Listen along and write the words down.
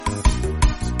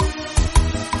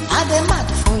I dey mad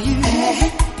for you.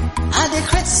 I dey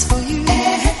crazy for you.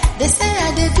 They say I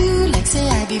dey do like say I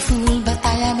be fool, but I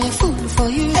am a fool for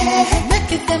you.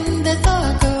 Make it them the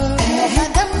talk, oh.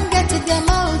 Let them get it them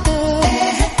out, oh.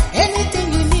 Anything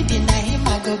you need in him, I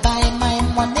go buy my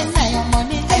money, now your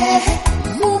money.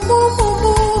 Moo moo moo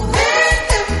moo, make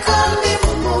them call me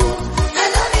moo moo. I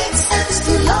don't need sense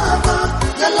to love, oh.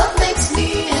 Your love makes me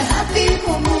a happy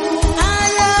moo moo. I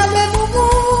am a moo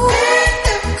moo, make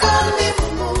them call me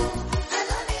moo moo. I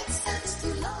don't need sense to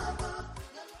love, oh.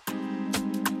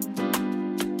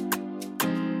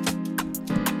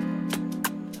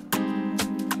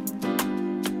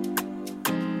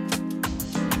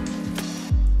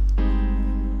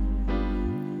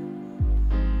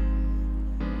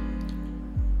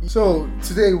 So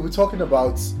today we're talking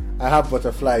about I have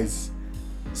butterflies.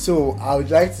 So I would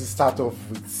like to start off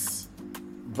with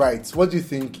Bright. What do you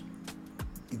think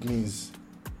it means?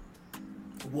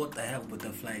 What I have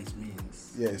butterflies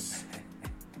means. Yes.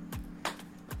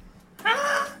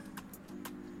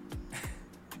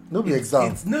 No be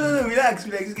exam. No, relax,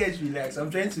 guys, relax. I'm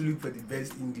trying to look for the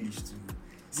best English to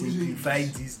simplify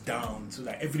this down so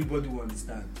that everybody will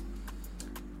understand.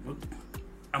 But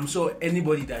I'm sure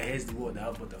anybody that hears the word I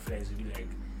have butterflies will be like,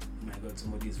 oh my god,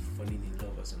 somebody is falling in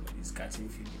love or somebody is catching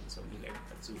feelings, something like that.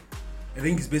 So I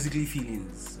think it's basically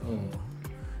feelings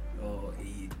or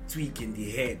a tweak in the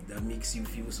head that makes you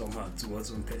feel somehow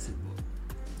towards one person. But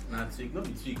Nah, tweak, not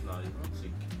be tweak now, it's not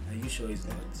tweak. are you sure it's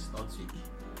not? It's not tweak.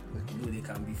 You know, they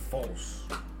can be false.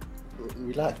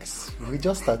 Relax. We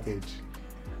just started.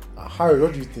 Harry,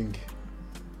 what do you think?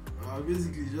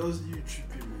 Basically, just you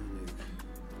tripping, man. Like,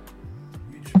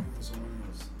 you tripping for someone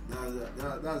else.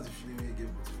 That's the feeling when you get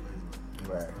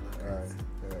butterflies.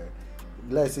 Right.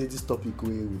 Let's say this topic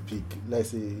we pick.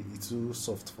 Let's say it's too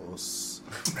soft for us.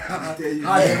 I tell you.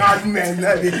 Hard man. We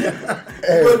go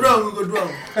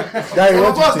wrong. Dari, Of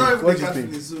course, what not do you everybody think? can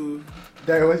feel it, so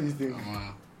Dari, what do you think?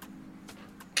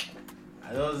 I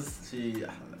just say,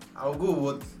 I'll go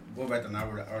with what Bright and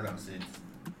Harold have said.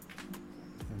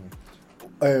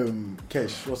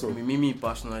 Kesh, what's up? Me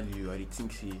personally, I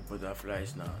think see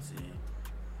butterflies now. See,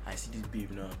 I see this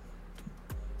babe now.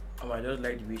 I just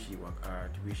like the way she work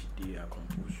hard, the way she did her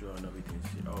composure and everything.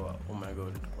 See, oh my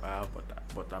god, I have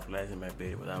butterflies in my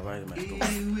bed, butterflies in my stomach.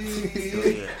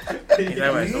 So, yeah,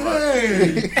 inside my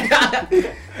stomach.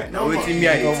 Now waiting me,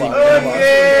 I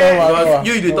think.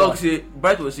 You the talk say,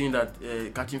 Bright was saying that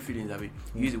catching feelings. I mean,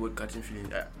 use the word catching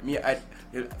feelings.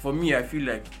 For me, I feel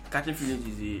like catching feelings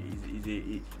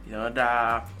is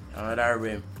another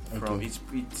realm. From it's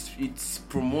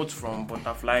promotes from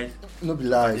butterflies. No be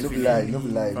lie. From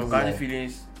catching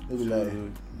feelings to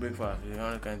breakfast. You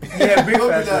know kind of thing. Yeah, don't be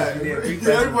breakfast.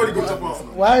 like, everybody go talk about.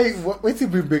 Why? What you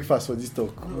bring breakfast for this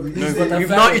talk? No, we've not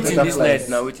eaten this butterflies. night.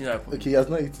 Now waiting happen. Okay, he has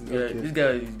not eaten. Yeah, Okay. this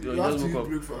guy You have just to woke eat up.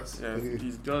 breakfast. Yeah,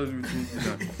 he's just eating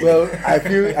dinner. Well, I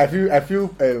feel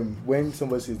when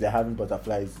somebody says they're having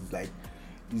butterflies,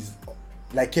 it's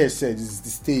like Kesh said, it's the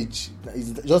stage. It's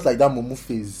just like that Momo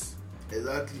phase.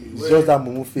 Exactly. It's just that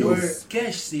Momo No, phase.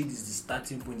 Kesh said is the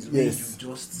starting point. Is Yes. when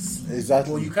you just see.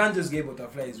 Exactly. But you can't just get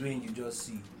butterflies when you just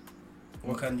see.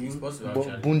 What can It's you? possible,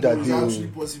 actually. Bunda It's actually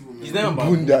deal. possible, man. It's not about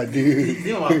Bunda It's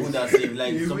deal. not about Bunda save.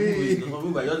 Like, some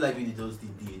people are just like when they just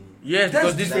did DNA. Yes, That's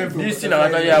because different from this thing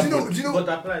butterflies. actually Do happened. you know?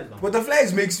 Butterflies, man.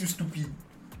 Butterflies makes you stupid.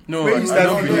 No, When I you start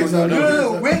don't feeling, believe.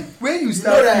 no. When you You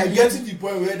start know that I feeling- get to the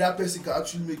point where that person can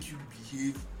actually make you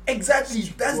behave. exactly,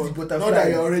 that's the Not butterfly. that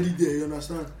you're already there, you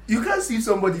understand? You can't see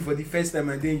somebody for the first time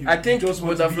and then you I think just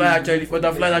want to be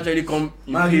butterflies actually come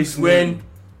in Man, place when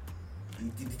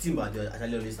The thing about the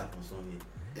actually always start from somewhere.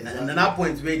 And at that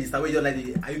point where they start, where you're like, are you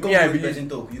Me, I coming for the believe- person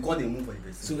talk? You can't move for the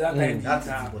person. So that time That's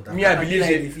the important. me, I believe like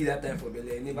it. they feel that time for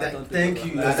Bele. Never done to Thank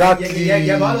you. butterfly.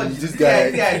 Exactly. biology. This guy.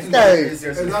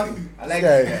 Exactly. I like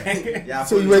Guy. it. Yeah,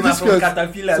 So you for- were From discussed.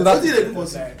 caterpillar. So to that's- What did they do for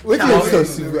some? What do you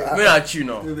discuss? when I chew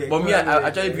now. Wait, But me, wait, I wait,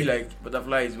 actually wait. feel like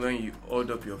butterfly is when you hold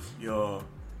up your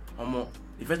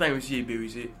the first time you see a baby, you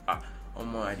say I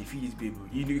defeat this baby.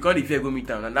 You can't fear go meet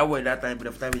town, and that way that time, but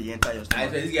after you enter your I stomach.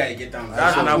 swear this guy get down.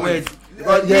 That's an aware.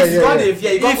 Because Yeah, if you yeah, can't yeah. dey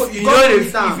fear, you can't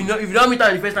If you don't meet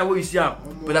am the first time when you see am,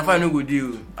 Oh, butterfly no go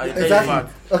deal. I tell you Exactly. fact.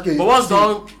 Okay. But once see,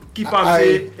 don't keep am I-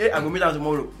 say, hey, I go meet am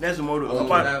tomorrow, next tomorrow.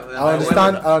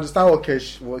 I understand what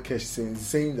Kesh is saying. He's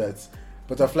saying that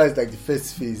butterfly is like the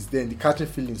first phase, then the catching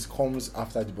feelings comes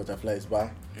after the butterflies. But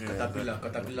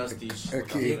Caterpillar stage.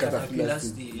 okay, caterpillar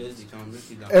stage. Yes, they can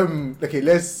break it down.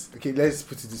 Let's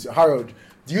put it this way. Harold,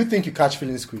 do you think you catch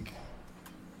feelings quick?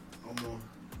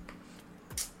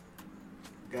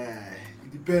 Guy,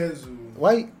 it depends.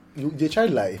 Why they try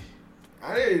lie?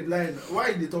 I ain't lying.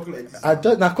 Why they talk like this? I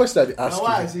don't. Now question I ask Now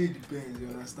why I you. say it depends. You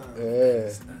understand? Yeah.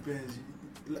 It depends.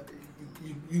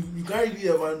 You can't really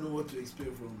ever know what to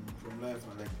expect from life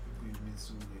and like people you meet.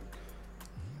 So like,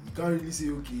 you can't really say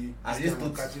okay. At this least time I'm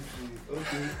put- catching feelings.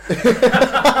 Okay.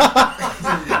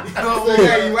 No,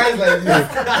 yeah, why is like this?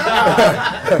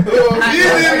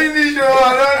 Really show. I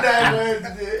don't die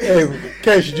today.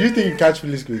 Kesh, do you think you catch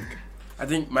feelings quick? I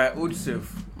think my old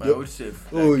self, Oh,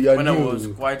 you're when I new. was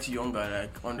quite younger,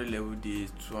 like 100 level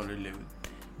days, 200 level,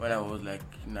 when I was like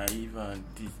naive and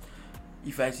this.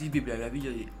 If I see people like that,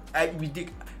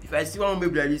 if I see one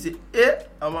baby like this, say,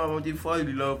 I'm going to fall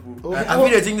in love. Oh, I feel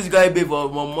they think this guy babe for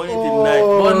morning till night.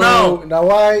 But now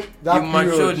why that you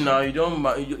period? matured now,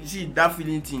 you see that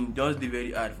feeling thing just be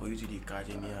very hard for you to catch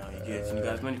anyhow. You get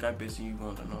because when the kind of person you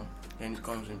want or not, then it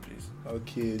comes in place.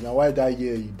 Okay, now why that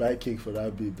year you buy cake for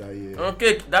that babe that year?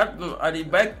 Okay, that no, I did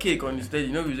buy cake on the stage.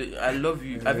 You know, we say, I love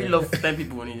you. I will love 10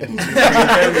 people on it. In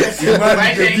 10 weeks.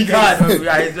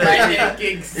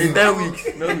 In 10 weeks,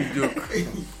 no be joke.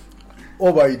 What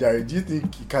about you, Darren? Do you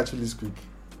think you catch feelings quick?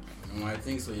 I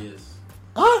think so, yes.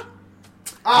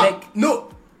 Like, no,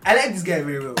 I like this guy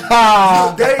very well.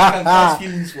 Ah. Derek can catch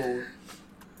feelings for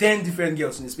 10 different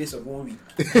girls in the space of 1 week.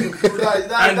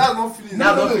 That's not feeling.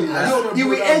 No, it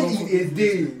will end in a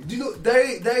day. Do you know,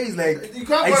 Derek is like, You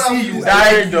can't I go see out you. with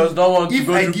Darren does not want to If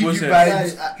go I through give you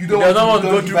process. vibes, you He don't does not want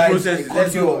want to go through process.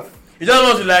 Cut you off. He just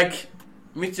wants to like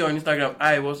meet you on Instagram.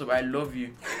 Hi, what's up? I love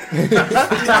you. Come on to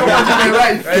my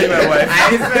wife. Where is my wife?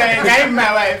 I swear, I'm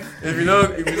my wife. If you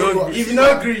don't, If you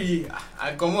don't agree,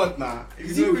 I come out now.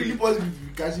 Is it really possible to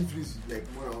be catching feelings with like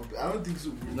more than one? I don't think so.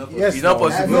 Bro. Yes, it's not now.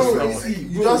 possible. No, No, you see,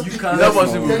 you Bro, just you think can't- It's not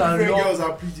possible. 10 You can different love- girls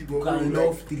are pretty, but You can bro,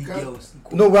 love like, 3 you can't- girls.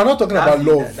 No, we are not talking about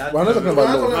love. that- We are not talking No, about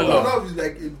I'm love. talking Love. about love is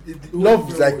like a whole Love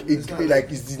is like different world, understand?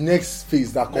 like it's the next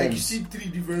phase that Like you comes. see 3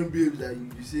 different babes that you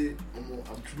say,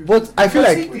 I'm tripping. But I feel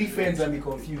I see like 3 friends and be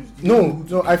confused. You know who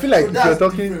to no, I feel like Bro, if that's you're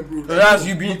talking. different, bro. So that's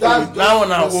you being That's that just one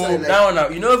now. one side, like, That one now.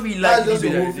 You know if he like That's just you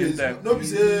the at whole the same phase. time. No, be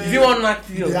say If you want to catch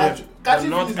 3 of they them, are catching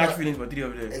not feelings catch now. feelings for 3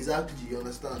 of them. Exactly, you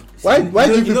understand? Why You know do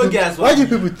guys people why do want-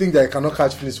 people think that you cannot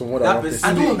catch feelings from more than That one person-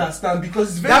 person? I don't understand because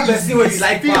it's very That person when you easy.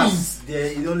 like Feelings. pass,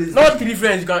 there you always Not 3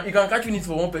 friends. You can catch feelings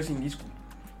for one person in this school.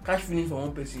 Catch feelings for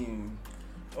one person.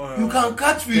 You can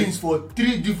catch feelings for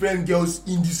 3 different girls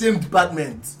in the same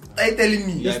department. Are you telling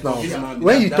me? Yes, now. That-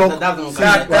 When you that- talk- that's not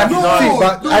that- kind of- that- See,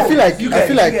 but I feel like You I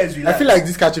feel like guys I relax. feel like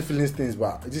this catching feelings things,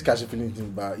 but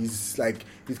it's like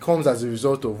it comes as a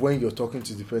result of when you're talking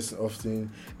to the person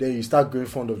often, then you start growing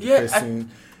fond of the Yeah, person.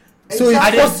 So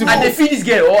Exactly. it's possible. And they feel this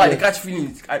girl or Yeah. they catch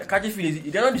feelings. Catching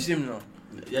feelings. They're not the same now.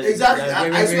 Yeah, Exactly. yeah, I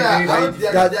very, swear, very, I very don't- different.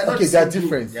 they're That, not okay, the they're same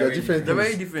different. They're They're very different. They're very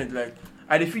things. different. Like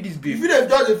I they feel this If babe. you don't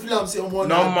just the film, say, oh,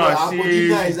 Normal, body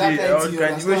nice, that kind of thing, you the way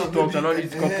she understand? talks and all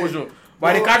this Maybe, composure.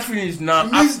 But the catch feelings now.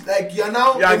 It means like you're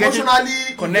now You are getting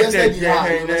emotionally connected, invested in yeah, her,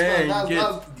 you yeah, understand? yeah, That's- you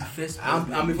that's- The first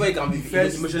And before you can be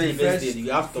emotionally invested,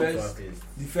 you have to talk to her first.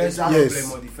 The first Yes.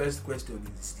 problem or the first question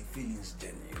is the feelings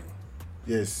genuine.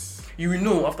 Yes. You will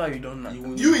know after you done that. You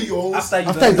in your own After you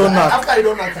After you don't knock. After you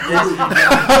don't knock. I'm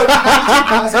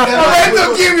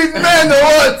going to give it men or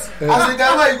what? As a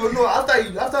guy, you go no. After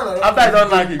you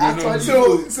don't like it, you know.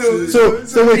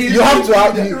 So wait, you have to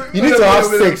have you need to have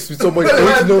sex with somebody for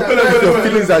you to know if your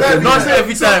feelings are genuine. Not say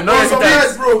every time, not every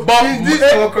time. bro. But In this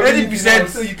our community 80%. now,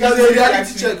 so you It's can't a know if you reality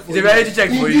actually- check It's for a you. reality check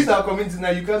In for this you. our community now,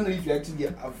 you can't know if you actually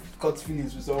have caught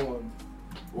feelings with someone.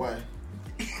 Why?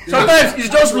 Sometimes it's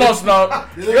just lost now.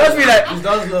 You just feel like It's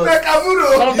just love. Like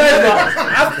Amuro. sometimes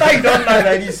after you don't like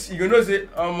this, you gonna say,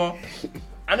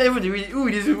 I don't even really who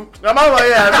is this? My mama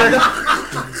here. I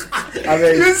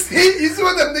mean, You see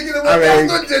what I'm thinking about? I mean-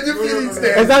 That's not genuine feelings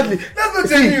there. exactly. That's not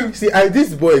genuine. See,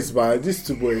 these boys, man, these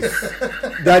 2 boys.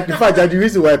 That in fact, that's the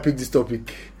reason why I picked this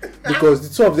topic because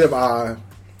the 2 of them are.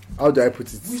 How do I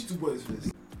put it? Which 2 boys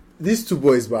first? These 2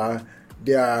 boys, man,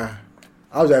 they are.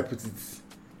 How do I put it?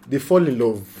 They fall in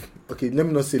love. Okay, let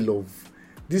me not say love.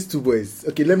 These 2 boys.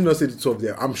 Okay, let me not say the 2 of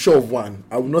them. I'm sure of one.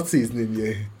 I will not say his name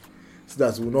here, so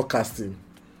that we will not cast him.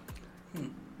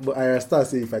 But I start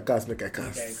say if I cast, make I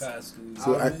cast.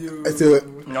 So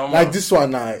No, like this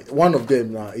one now, one of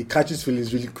them now, he catches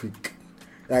feelings really quick.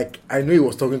 Like I know he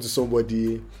was talking to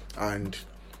somebody and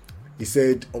he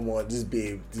said, "Oh, this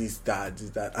babe, this that,"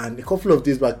 and a couple of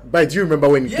days back. But do you remember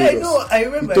when he told us? I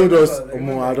remember. He told us, I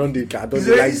remember. I don't He's like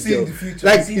already this seeing girl. the future.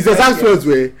 Like He's his seeing exact the words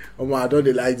were, I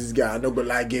don't like this guy. I'm not gonna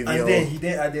lie, give And you. then he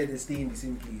added they stay in the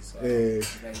same place.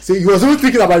 Like, So he was even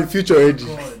thinking about the future already.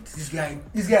 God, this guy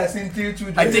has seen 3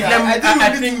 children. I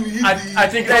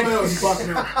think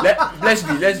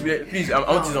let's be please. I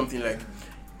want to say something like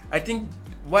I think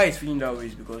why he's feeling that way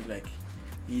is because like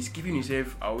he's keeping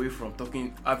himself away from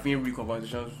having real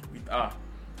conversations with her.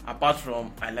 Apart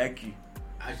from I like you.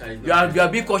 Actually, You are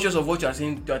being cautious of what you are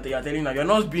saying. You are telling her. You are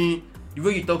not being the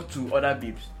way you talk to other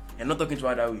babes. You're not talking to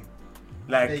her that way.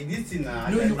 Like this thing. No,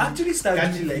 you actually start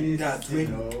doing like that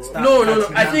when you start no.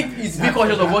 catching I her. think it's being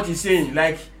cautious of what he's saying.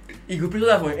 Like he could put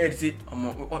that from your head. Say,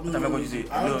 what am I going to say?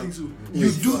 I don't think so.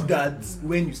 You do that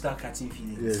when you start catching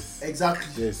feelings. Yes.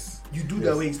 Exactly. Yes. You do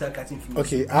that when you start catching feelings.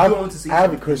 Okay, You I don't want to say have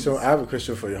a things. question. I have a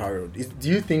question for you, Harold. Do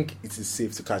you think it is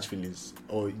safe to catch feelings,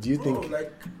 or do you Bro, think?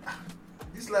 like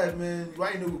this life, man.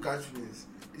 Why you know go catch feelings?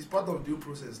 It's part of the whole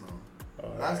process now.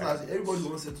 Last, everybody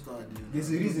wants to settle down. At the end. There's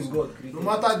a reason God created. No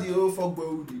matter the whole fuck boy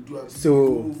who they do.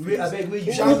 So- I beg where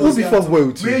you Who be fuckboy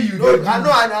with Where you? you No, dey I do.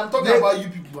 know. I'm talking about you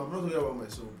people. I'm not talking about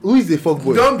myself. Who is the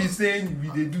fuckboy? Don't be saying we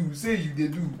they do. Say you they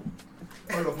do.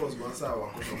 All of us go answer our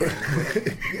question.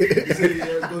 They say,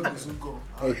 yeah, God will soon come.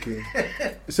 Okay.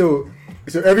 So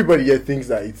everybody here thinks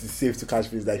that it is safe to catch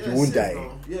feelings, like you won't safe die.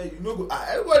 now. Yeah, you know.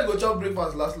 Everybody go chop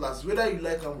breakfast last. Whether you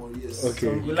like them or yes. Okay.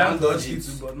 Some go Can't like dodge dodge it.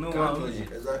 it, but no Can't one. dodge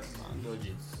it. Exactly. Dodge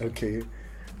it. Okay.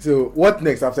 So what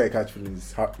next after I catch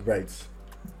feelings? Right.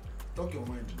 Talk your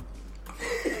mind.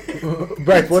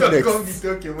 Right. What Come next? be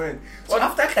talking, man. So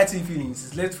after catching feelings,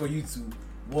 it's left for you to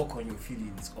work on your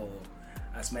feelings, or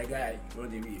as my guy run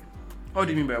away. What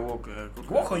do you mean by work?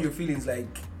 Work on your feelings, like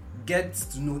get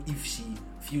to know if she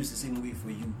feels the same way for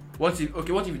you. What if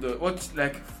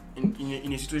like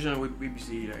in a situation where we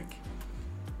say like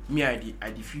me I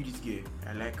feel this girl,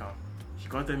 I like her. She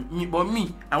can't tell me, but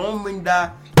me I won't make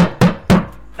that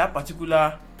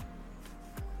particular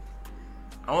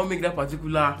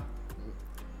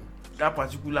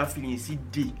feeling see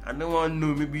day. I don't want to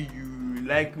know maybe you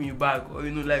like me back or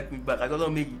you don't like me back. I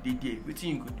don't make it day. What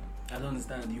you could do? I don't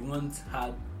understand. You want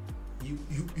her,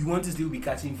 you want to still be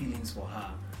catching feelings for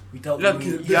her without Look,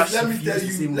 knowing if yeah, she Let me feels tell the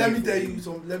you. same Let way me tell for you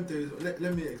some.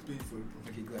 Let me explain for you.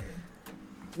 Okay, go ahead.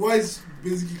 What is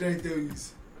basically trying to tell you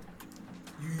is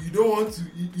you don't want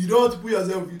to put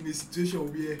yourself in a situation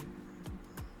where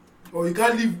or you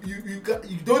can't live you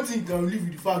don't think you can live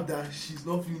with the fact that she's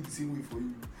not feeling the same way for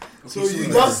you. Okay, so you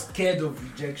you're just scared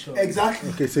of rejection. exactly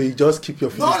Okay, so you just keep your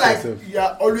feelings not to like yourself. you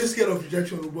are always scared of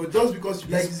rejection, but just because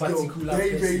you like This this girl particular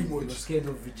very person, very you're much. scared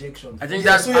of rejection. I think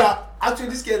Yeah, that's so you are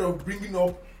actually scared of bringing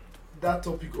up that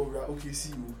topic of that. Okay, see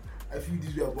you. I feel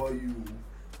this way about you,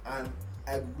 and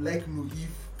I would like to know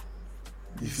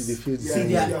If they feel the Yeah, See, same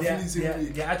yeah. way. there feeling the same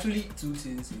way. are actually two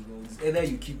things involved. It's either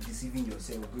you keep deceiving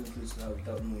yourself, going close to her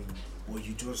without knowing, or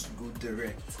you just go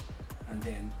direct. And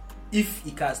then, if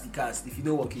he cast, he cast. If you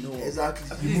don't work, you don't work.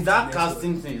 exactly. You move to That the next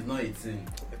casting one. thing is not a thing.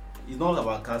 It's not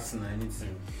about casting or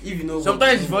anything. If you know,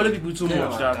 sometimes you follow people too Yeah,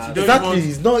 much that you don't Exactly. even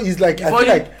It's not. It's like Before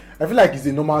I feel like it's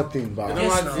a normal thing, but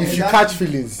Yes, now. if you Exactly. catch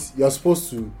feelings, you're supposed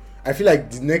to. I feel like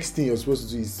the next thing you're supposed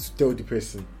to do is to tell the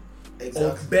person. Or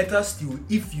Exactly. better still,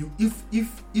 if you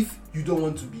don't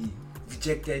want to be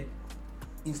rejected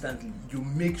instantly, you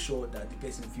make sure that the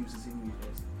person feels the same way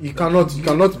first. You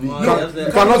cannot be.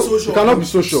 You cannot be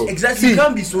so sure. Exactly, you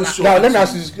can't be so sure. Now let me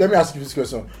ask you this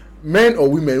question: men or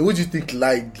women, who do you think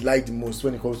lie the most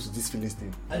when it comes to this feelings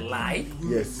thing? Lie?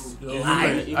 Yes.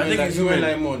 I think it's women women.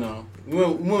 like more now.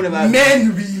 Women never.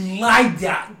 Men will lie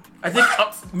there. I think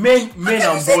men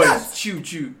and say boys, that?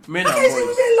 chill, men I and can see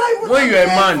boys. men lie When you're a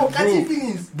man, for catching bro.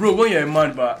 feelings. Bro, when you're a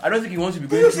man, but I don't think you want to be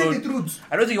Do going you say the through. truth?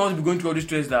 I don't think you want to be going through all these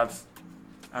stress that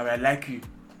I like you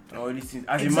and all these things.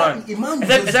 As Exactly. a man, will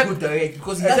except- just go direct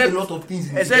because he has a lot of things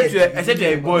in his except head.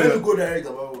 you're a boy. Let me go direct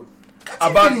about what.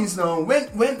 Catching about- feelings now.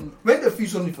 When they feel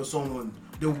something for someone,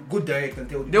 they will go direct and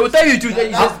tell They will tell you the truth. Then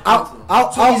you just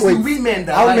So it's the women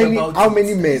that lie about how it.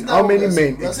 many men It's not how many what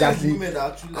men we are saying exactly women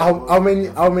that actually how like how about many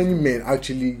it. how many men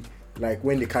actually like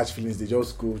when they catch feelings they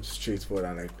just go straight forward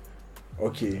and like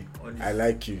okay I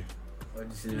like you.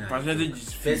 percentage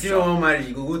is Person won't marry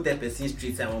you, go tell person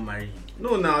straight I won't marry you.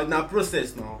 No, now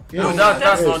process now. No,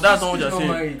 that's not what you're Not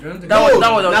saying. married, don't they? That was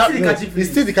That's that, the No, catchy it's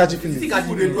feelings. still the catchy feelings. Still catchy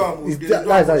People dey do am o, It's they that, do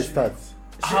that's am how for it shit. starts.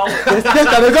 How?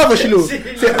 They go for Shilo.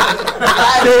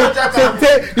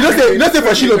 You know say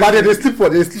for Shilo, but they sleep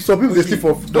for some people they sleep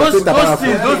for those things,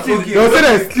 those things. They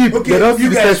say they sleep. They don't see you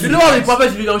the guys, sex You know what the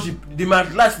perfect relationship? They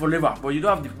might last forever, but you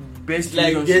don't have the best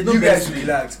Like, relationship. there's no You guys best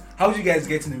relax. How do you guys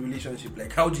get in a relationship?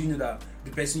 Like, how do you know that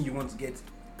the person you want to get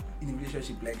in a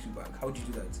relationship likes you back? How do you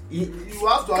do that? You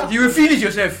have to ask You will feel it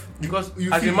yourself because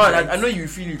You as a feel man, it, right? I know you will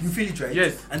feel it. You feel it, right?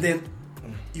 Yes. And then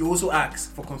you also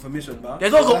ask for confirmation, but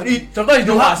There's no sometimes you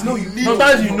don't ask. No, you need.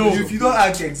 Sometimes you know. If you don't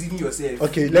ask, you're exceeding yourself.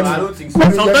 Okay, No, I let don't me. think so.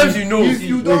 Sometimes you know. If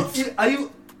you don't, Wait. are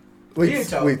you? Wait, You're a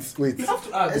child. wait. You have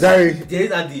to ask. Sorry. There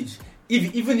is adage.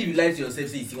 even if you lie to yourself,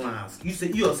 say you want to ask. You say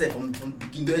you yourself from the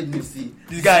beginning, don't even say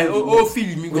This guy,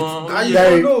 feel me gone. Wait, you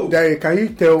don't know. Dari, can you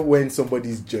tell when somebody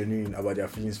is genuine about their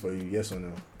feelings for you? Yes or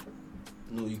no?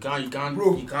 No, you can't.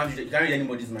 Bro. You can't read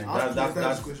anybody's mind. That's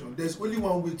That's question. There's only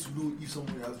one way to know if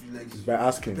somebody has you like It's you. by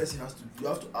asking. The person has to. You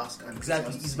have to ask. And the Exactly,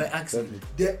 person has it's to by say. accident.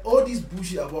 Exactly. There all this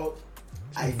bullshit about.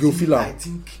 Go feel am. I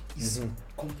think is Mhm.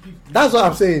 complete. That's what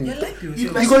I'm saying. You like If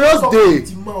yourself. person go just talk dey. with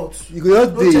the mouth, You go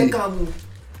just no check dey. am o.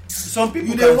 Some people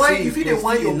You can dey whine- say if you dey you're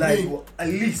whine still your alive, brain. but at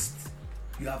least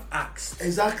you have asked.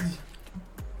 Exactly.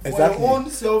 Exactly. For your own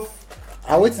self.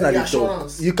 I wait till I dey talk.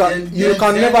 Reassurance. You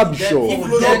can never be sure. If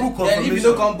you Then double if you confirmation.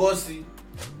 don't come bossy,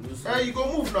 You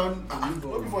go move now.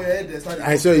 Not before your head they start.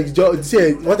 I so you just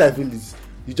see what I feel is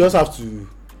you just have to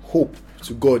hope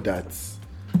to God that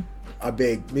I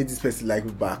beg make this person like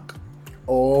me back,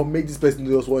 or make this person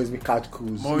just wants me catch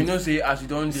cruise. But we know say as you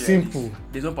don't do Simple. Like this,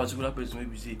 there's no particular person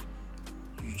maybe say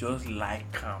you just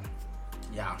like him.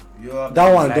 yeah, you're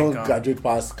That one like, don't graduate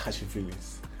past catching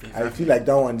feelings. I Exactly. feel like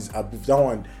that one is above. That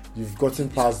one you've gotten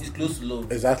past. It's close to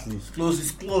love. Exactly. It's close.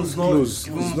 It's close. It's close.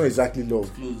 It's not exactly love.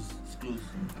 It's close. It's close.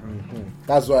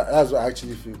 That's what I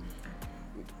actually feel.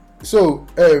 So,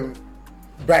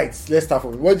 Bright, let's start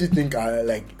from what do you think are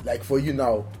like for you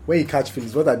now when you catch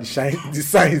feelings? What are the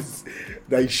signs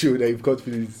that you show that you've caught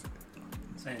feelings?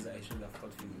 Signs that I should have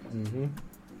caught feelings.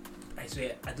 I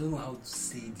swear, I don't know how to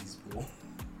say this, bro.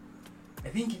 I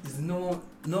think it's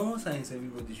normal signs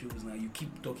everybody shows now. You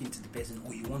keep talking to the person,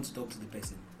 or you want to talk to the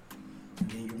person, and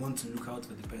then you want to look out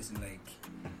for the person.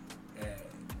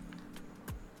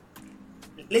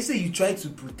 Let's say you try to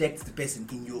protect the person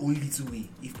in your own little way,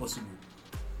 if possible.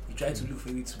 You try to look for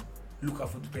it to look out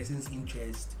for the person's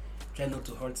interest. Try not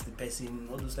to hurt the person.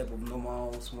 All those type of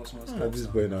normal small stuff. This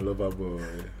boy and a lover boy.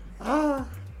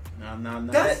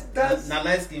 That's-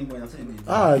 light skin boy. That's what it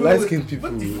is. Light skinned people.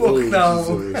 What the fuck now?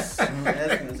 Jesus. Light skin,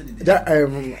 that's what it is. That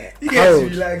You guys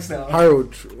Harold, relax now.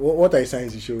 Harold, what are your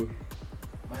signs you show?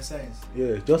 My signs.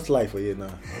 Yeah, just lie for you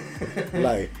now.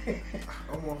 Lie.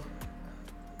 Omo.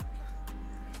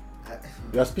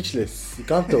 You are speechless. You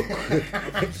can't talk.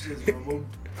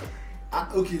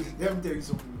 Okay, let me tell you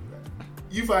something.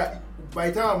 By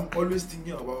the time I'm always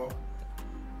thinking about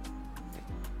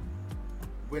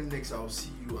when next I'll see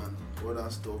you and all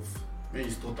that stuff. When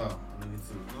you stutter and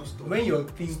everything. Not stuff. When your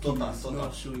thinking Stutter, is stutter.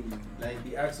 not showing, Like, like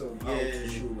the acts of how yeah, to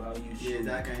show, how you show. Yeah,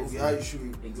 that kind of Okay, thing. how you show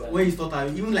it? Exactly. When you stutter,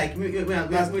 even like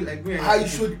when How you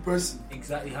show the person.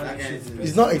 Exactly how That you kind show. of the thing.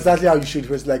 It's person. not exactly how you should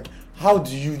first. Like, how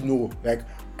do you know? Like,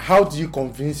 how do you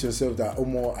convince yourself that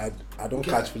I don't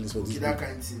catch feelings for this? Okay, that people?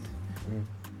 kind of thing.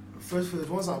 First,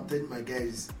 once I'm telling my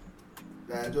guys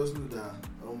that I just know that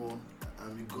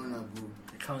I'm gonna bro.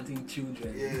 Counting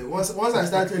children. Yeah, once I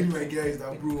start telling my guys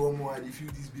that bro, I feel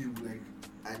this babe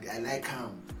like I like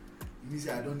him. It means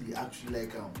I don't actually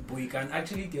like him. But you can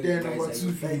actually tell Then the guys number that two,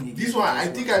 you're feeling like against this one, I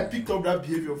this think I picked up that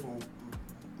behavior from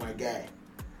my guy.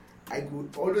 I go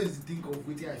always think of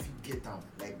waiting I feel get am,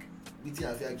 like waiting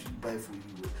I feel actually buy for you.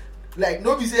 Bro. Like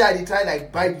no be say I dey try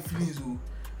like buy the feelings o,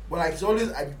 but like it's always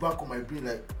at the back of my brain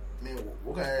like man,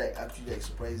 what can I like actually like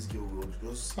surprise girl bro?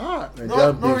 Just not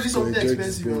really something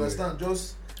expensive, you understand?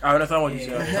 Just I understand what you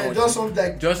say. I understand what you just say. something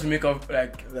like Just to make up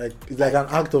like Like it's like an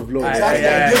act of love. exactly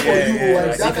yeah, I did for yeah, you, yeah, like,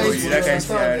 yeah, that I kind see of that kind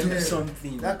of understand. thing, do Yeah.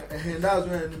 something. That's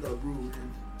when I knew that bro. Man,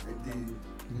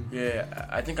 like, yeah,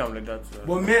 I think I'm like that too.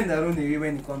 But men that run away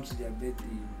when it comes to their birthday.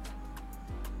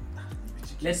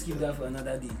 Let's keep that for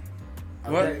another day.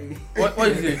 What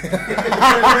is it?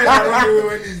 I don't know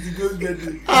when it's the girl's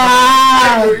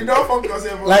birthday. You don't fuck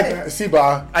yourself up. Like, see,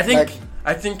 ba. I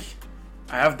think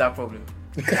I have that problem.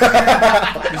 It's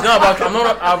not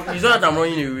about it's not that I'm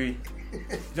running away.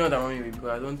 It's not that I'm running away because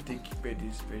I don't take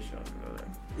birthday special.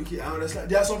 Okay, I understand.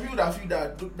 There are some people that feel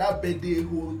that birthday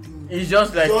whole thing It's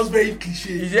just like just very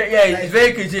cliche. it's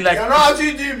very cliche. Like You're not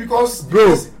actually doing it because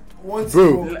Bro, once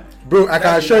Bro, I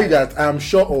can assure you that I'm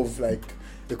sure of like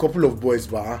a couple of boys,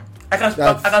 ba. I can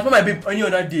spend my babe any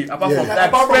other day apart from like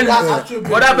apart from spend that actual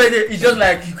but that birthday it's just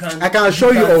like you can I can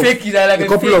assure you of fake it like a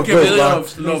couple of fake boys, version ba.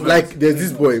 of love. Like there's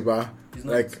this boy, ba. It's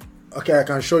not. Like okay, I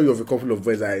can show you of a couple of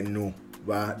boys that I know,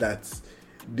 ba, that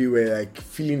they were like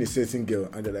feeling a certain girl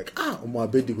and they're like, my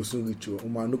birthday go soon reach you. I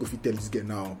no go fit tell this girl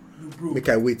now. bro, Make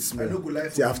I wait I small. no go lie for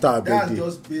See you. after her That's birthday.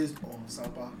 just based on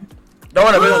Sapa. That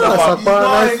one I based on that part. Sapa,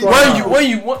 nice one. When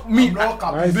you want me I'm not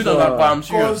capping. Nice based on that part, I'm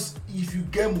serious. Because if you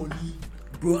get money,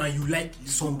 Bro, and you like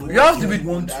somebody, You have to be-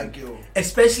 want that to, girl.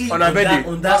 especially On her birthday.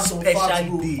 on that That's some special facts,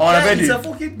 bro. day. On her Yeah, it's birthday.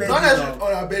 a fucking birthday. Not necessarily now.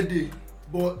 on her birthday,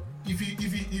 but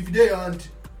if they and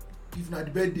if not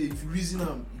the birthday, if you reason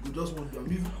them, you could just want to. I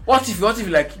mean, What if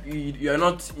like you're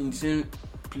not in the same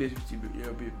place with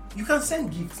your babe. You can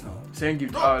send gifts now. Send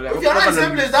gift. No, Like, if you're not in the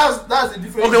same place, that's a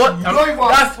different Okay, what? issue. You don't even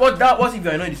have- What if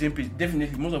you are not in the same place?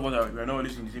 Definitely, most of us are not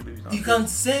always in the same place. You can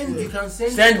send. You can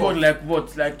send. send stuff.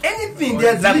 what? Like Anything.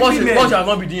 There's like what you living men. have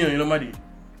not been doing on your normal day.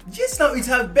 Just now, it's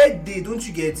her birthday. Don't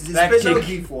you get? It's a Like special cake.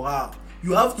 day for her.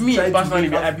 You have to Me try personally, to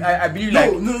make her I believe No,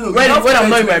 like no, you when have to I'm try not to in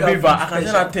my make her babe, I feel can send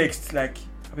special. her text like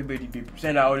happy birthday, babe.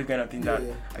 Send her all the kind of things that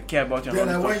Yeah. I care about you. Then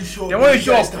and all when that you stuff. show up, Then when you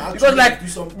show guys can up, actually because like do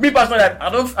something. me personally, like, I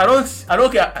don't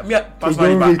care. Me personally,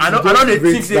 don't but rate- I you don't don't think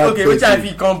rate say that okay, which person. if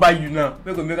he come by you now,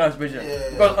 we go make her special. Yeah.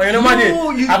 Because on your normal day, No,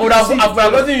 you- I would have see,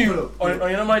 gotten you hold up, on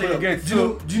your normal day. You get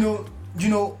Do so. you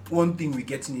know one thing we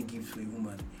getting a gift for a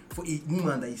woman? For a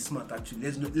woman that is smart,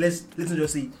 actually, let's not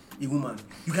just say a woman.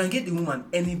 You can get a woman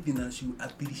anything and she will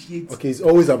appreciate. Okay, it's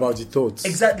always about the thoughts.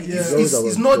 Exactly. Yeah.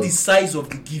 It's not the size of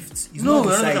the gift. It's No, not the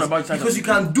we're not size. talking about size Because of you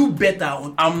the can do better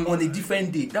on a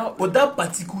different day. That- But that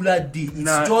particular day, it's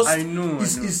Nah, just I know.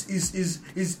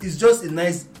 it's just a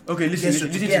nice. Okay, listen gesture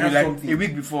to get me. her Like something. a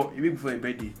week before your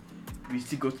birthday, we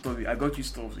still got stuff. I got you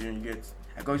stuff. You get.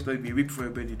 I got you stuff a week before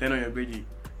your birthday. Then on your birthday,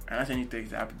 and I send you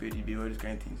text happy birthday, babe, all these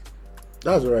kind of things.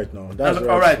 That's alright now. That's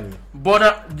All right. right.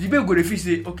 But the babe go to feel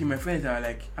say, okay, my friends are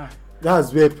like,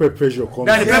 That's where peer pressure comes.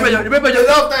 That's the in. pressure. The A pressure.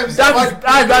 lot of times,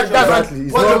 That's Exactly.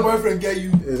 It's what your not, boyfriend get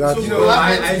you. Exactly. So, No,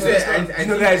 I You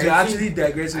know, guys, we're actually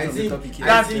digressing I from the think- topic here.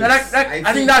 I think-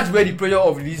 I think that's where the pressure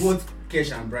of this. both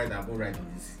Kesh and Bride are both right on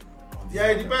this. Yeah,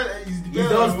 it depends. It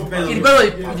does depend. It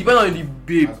depends on the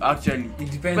babe actually.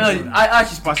 It depends Depends on on how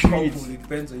she's pursuing couple. it. It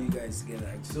depends on you guys together.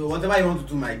 Actually. So whatever you want to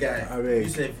do, my guy, Abeg. you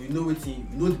say if you know what you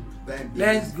know the blind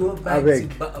Let's go back Abeg,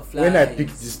 to butterflies. when I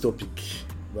picked this topic,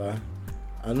 but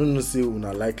I don't know say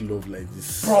una like love like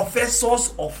this.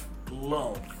 Professors of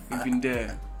love. We've been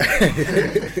there.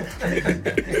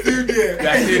 Still there. We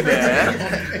are still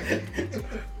there.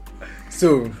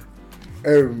 So,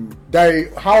 Dari,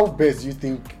 how best do you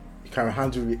think you can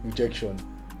handle rejection?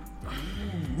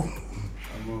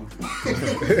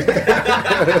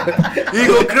 He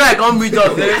go cry, come meet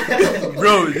us, eh?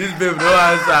 Bro, this babe no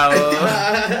answer.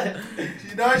 Oh.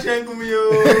 She don't shank me,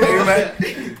 oh.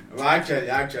 Well, actually,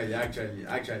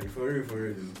 for real,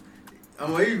 though.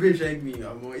 I'm gonna even shank me.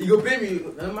 He go pay me.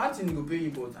 Martin, he go pay me,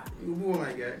 but he go go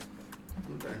my guy.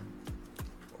 No time.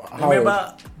 How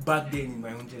Remember back then in my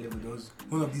own level, there was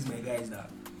one of these my guys that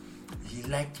he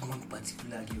liked one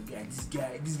particular girl. This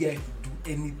guy could do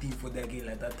anything for that girl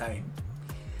at that time.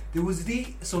 There was a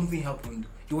day something happened.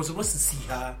 He was supposed to see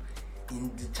her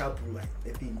in the chapel, I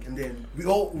think, and then we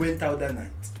all went out that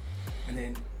night. And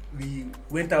then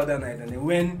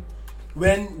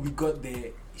when we got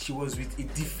there, she was with a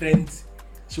different guy.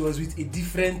 She was with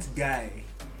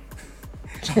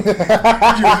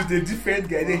a different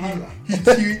guy.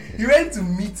 Then he went to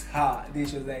meet her. Then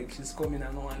she was like, she's coming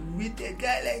and all. With the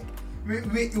guy, like,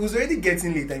 it was already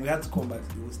getting late and we had to come back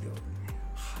to the hostel.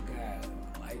 Guy,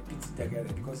 I pitied that guy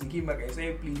because he came back and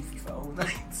started playing FIFA all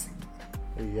night.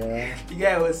 Yeah. The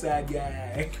guy was sad,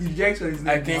 guy. Rejection is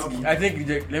not I think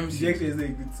reject. Let me see. rejection is not a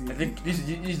good thing. I think this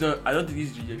is not. I don't think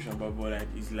this is rejection, but like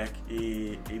it's like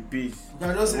a base.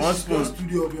 Now just say One she's not spoon.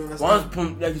 studio, you understand? One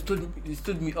spoon, like it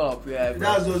stood me up. Yeah, bro.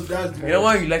 That's the You know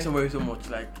when you like somebody so much,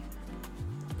 like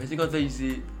the second time you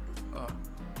say,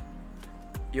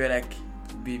 you're like,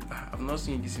 babe, I've not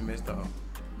seen you this semester.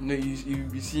 You know, you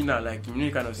be seeing her like you know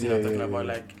you kind of see her talking about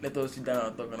like let us sit down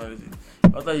and talk and all this.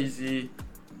 After you say,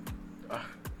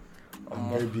 I'm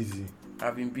very busy.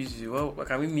 I've been busy. Well,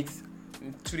 can we meet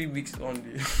in 3 weeks on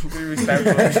the 3 weeks time?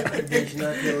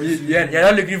 You're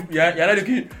not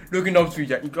looking up to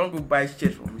each other. You can't go buy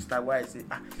shirts from Mr. Y. Say,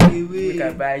 we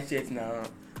can buy shirts now.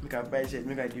 We can buy shirts.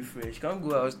 Make I do fresh. Can't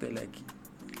go out there like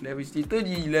 11. She told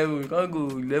you 11. You can't go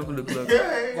 11 o'clock.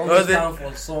 Come stand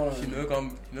for song. She no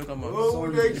come out. Oh,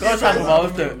 You can't stand for my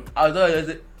hostel. I was there. I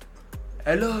said,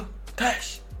 hello,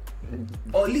 Cash.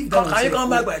 Or leave Can that. you come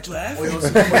back by 12? Or you're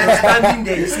standing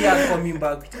there, you see her coming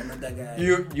back with another guy.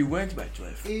 You went by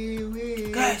 12.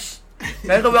 Away. Cash.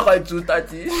 Can you come back at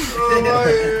 2:30?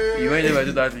 Oh, You went there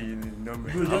by 2:30. You know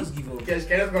me. Bro, just give up. Kesh,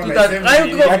 can you come 2:30. by Can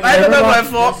you come by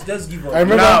 4? Just give up. I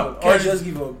remember- Now, Kesh, just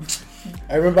give up.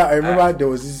 I remember there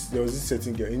was this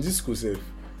certain girl in this school safe.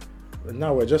 But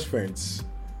now we're just friends.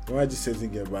 Remember this certain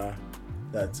girl bar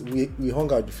that we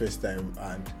hung out the first time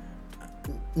and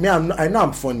me I know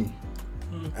I'm funny.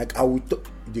 Like I would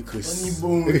the Chris.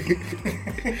 Funny bone.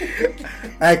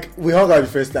 Like we hung out the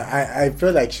first time. I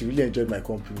felt like she really enjoyed my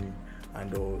company.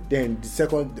 And then the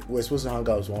second we were supposed to hang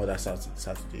out one other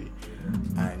Saturday.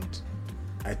 And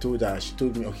I told her, she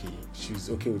told me okay, she's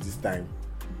okay with this time.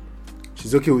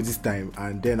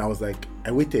 And then I was like,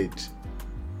 I waited.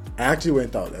 I actually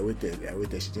went out. I waited.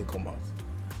 She didn't come out.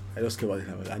 I just came out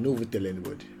and I don't even tell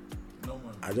anybody. No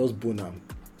man. I just bone am.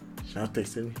 She now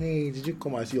texted me, hey, did you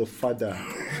come and see your father?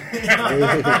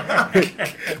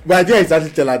 But I didn't exactly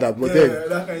tell her that. But then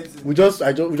that kind of thing.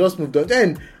 we just moved on.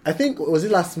 Then I think was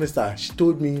it last semester? She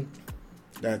told me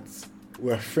that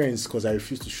we're friends because I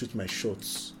refused to shoot my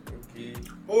shots. Okay.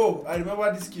 Oh, I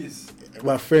remember this case.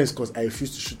 We're friends because I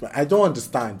refused to shoot my. I don't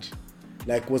understand.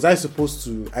 Like, was I supposed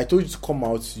to? I told you to come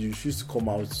out. You refused to come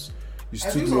out. You I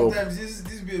stood think me up. sometimes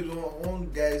these babes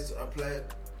want guys to apply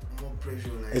more pressure.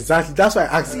 Like, Exactly. That's why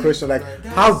I asked the question. Like,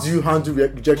 how do you handle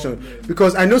rejection?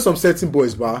 Because I know some certain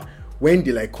boys, but when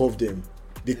they like cuff them,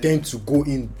 they tend to go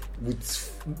in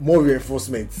with more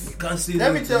reinforcements. You can't say let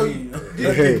no me to tell me.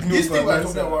 you, Hey. this thing we're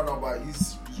talking about now, but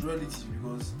it's relative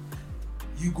because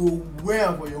you go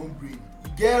where for your own brain.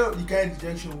 You get the kind of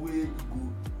rejection where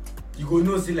You go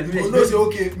know say like you go know say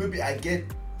okay, maybe I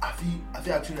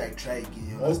feel actually like try again.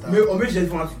 You understand? or maybe she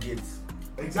just want to get.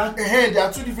 Exactly. Hey, there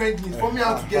are two different things. For me,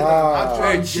 how to get Ah. actual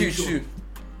Hey, rejection. shoot.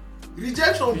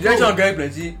 Rejection. Rejection get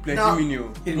plenty Now-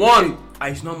 meaning. One,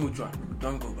 it's not mutual.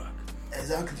 Don't go back.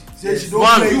 Exactly. Say she don't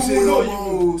One, play. you You say know,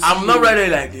 oh, I'm not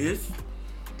ready like this.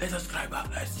 Let's just try back.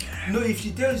 Let's see. No, if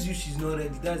she tells you she's not ready,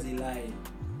 that's a lie.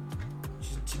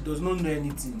 She does not know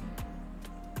anything.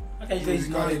 How can you say You she's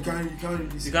not can't ready? really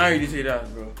You say can't really say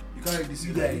that, bro. You can't really say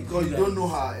You that guys- because you you don't guys- know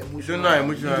her emotion. You don't know her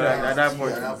emotional at that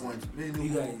point. At that point. Maybe no You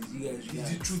more. guys. It's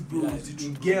the truth, you bro. guys, It's the the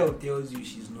truth. girl tells you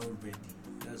she's not ready.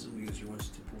 That's because she wants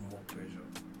to put more pressure.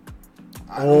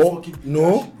 I don't Or fucking believe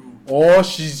no, that shit, bro. or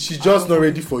she's just not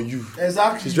ready for you.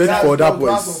 Exactly. She's ready That's for other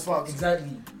what- that's boys. a fact.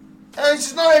 Exactly. And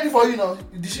she's not ready for you now.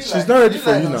 Did she She's lie? not ready Did she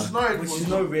for lie you now. She's not ready But for she's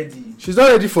you. not ready. She's not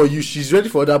ready for you. She's ready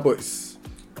for other boys.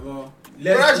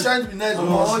 Perhaps trying to be nice, but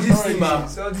all she's these not ready.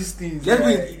 things, all these things. Let's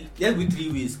like- go in 3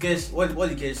 ways. Cash, what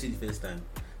the cash said the first time?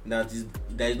 That is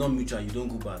not mutual, you don't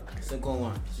go back. Second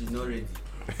one, she's not ready.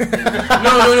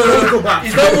 No. Go back.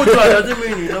 It's not mutual. Doesn't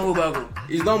mean you don't go back.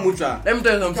 It's not mutual. Let me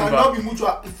tell you It something. cannot Bro. be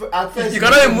mutual. If at first You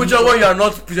cannot be mutual when you are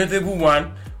not presentable.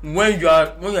 One, when you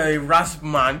are a rasp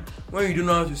man, when you don't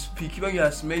know how to speak, when you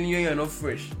are smelly, when you are not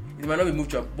fresh. It might not be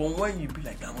mutual. But when you be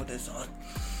like that, what son?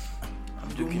 I'm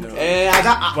joking around.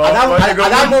 At But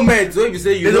that moment, so if you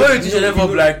say you There's a way you teach yourself up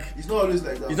like. it's not always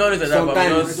like that. It's not always like that, but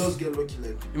Sometimes. You because just get lucky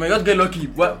like. you might just get lucky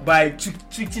by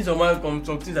tweaking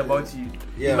some things about you.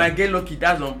 Yeah. You might get lucky.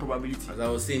 That's on probability. As I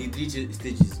was saying, the 3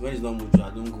 stages. When it's not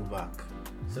mutual, don't go back.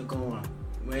 Second one,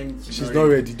 when She's not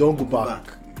ready. Don't go back.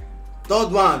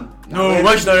 Third one, No,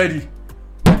 when she's not ready,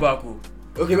 go back. Oh.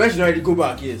 okay, when she's not ready, go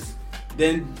back. Yes.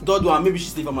 Then third one, maybe she's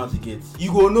still from out to get.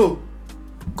 You go know.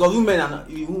 Because women,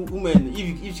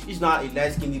 if she's not a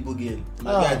light skinned Igbo girl,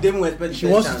 Ah. they don't expect the She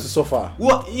first wants you chance. to suffer.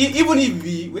 Well, even if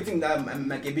we waiting that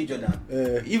like a big Jordan,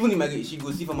 Eh. even if she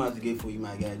go see from out to get for you,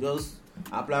 my guy, just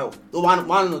apply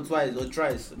one or twice or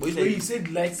thrice. But So you you said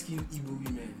said light-skinned Igbo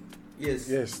women. yes.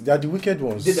 Yes, they are the wicked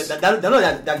ones. They know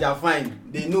that they are fine.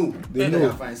 They know. They that know. They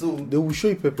are fine. So They will show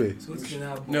you Pepe. So it's gonna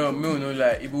happen. No,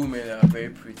 like Igbo women are very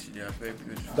pretty. They are very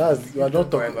beautiful. That's we are not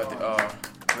Very, talking.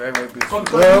 very, very beautiful.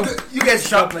 Well, You guys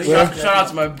Shout like out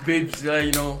to my babes,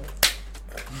 you know.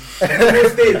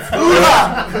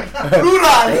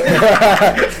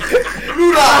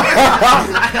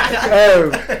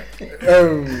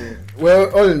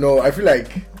 Well, all in all, I feel like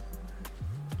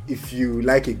if you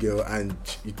like a girl and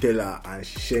you tell her and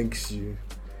she shanks you,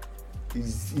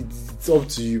 it's up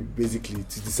to you basically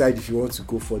to decide if you want to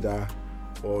go further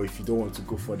or if you don't want to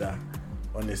go further.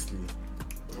 Honestly,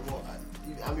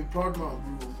 I'm a proud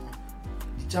man, bro.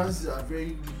 The chances are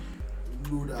very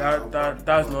low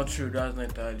That's not true. That's not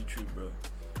entirely true, bro.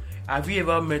 Have you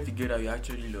ever met a girl that you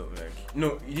actually love? Like,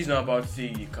 no, it is not about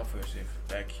saying you care for yourself.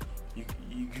 Like, you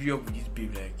grew up with this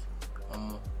babe, like,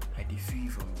 I dey feel you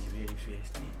from the very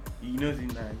first day. You know, the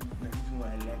reason why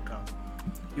I like her.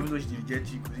 Even though she dey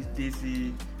reject you, because they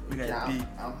say, we can pay.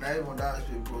 I'm not even that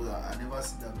aspect, brother. I never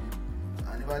see that babe.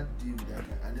 I never deal with that.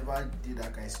 I never did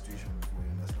that kind of situation before.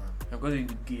 You understand? Because you're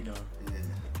gay now. Yeah.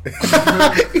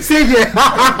 say yeah.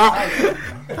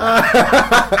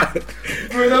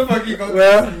 Bro, don't fucking come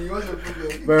Well, to me. What's your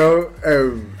problem? Well,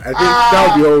 I think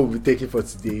that'll be all we'll be taking for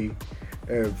today.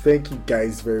 Thank you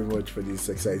guys very much for this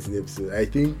exciting episode. I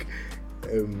think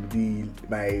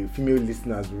my female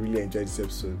listeners will really enjoy this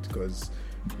episode because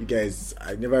you guys,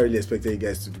 I never really expected you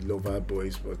guys to be lover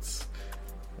boys, but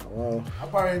well,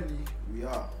 Apparently, we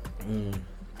are.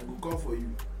 I will come for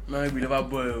you. Man, we never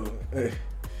boy.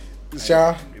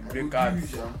 Sha, They I break will out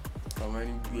give you, Sha. from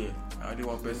anywhere. I only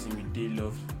one person with day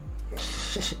love.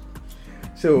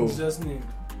 so Just name.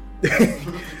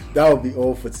 that will be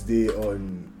all for today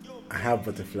on I Have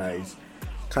Butterflies.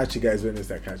 Catch you guys when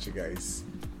I catch you guys.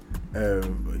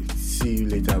 See you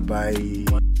later. Bye.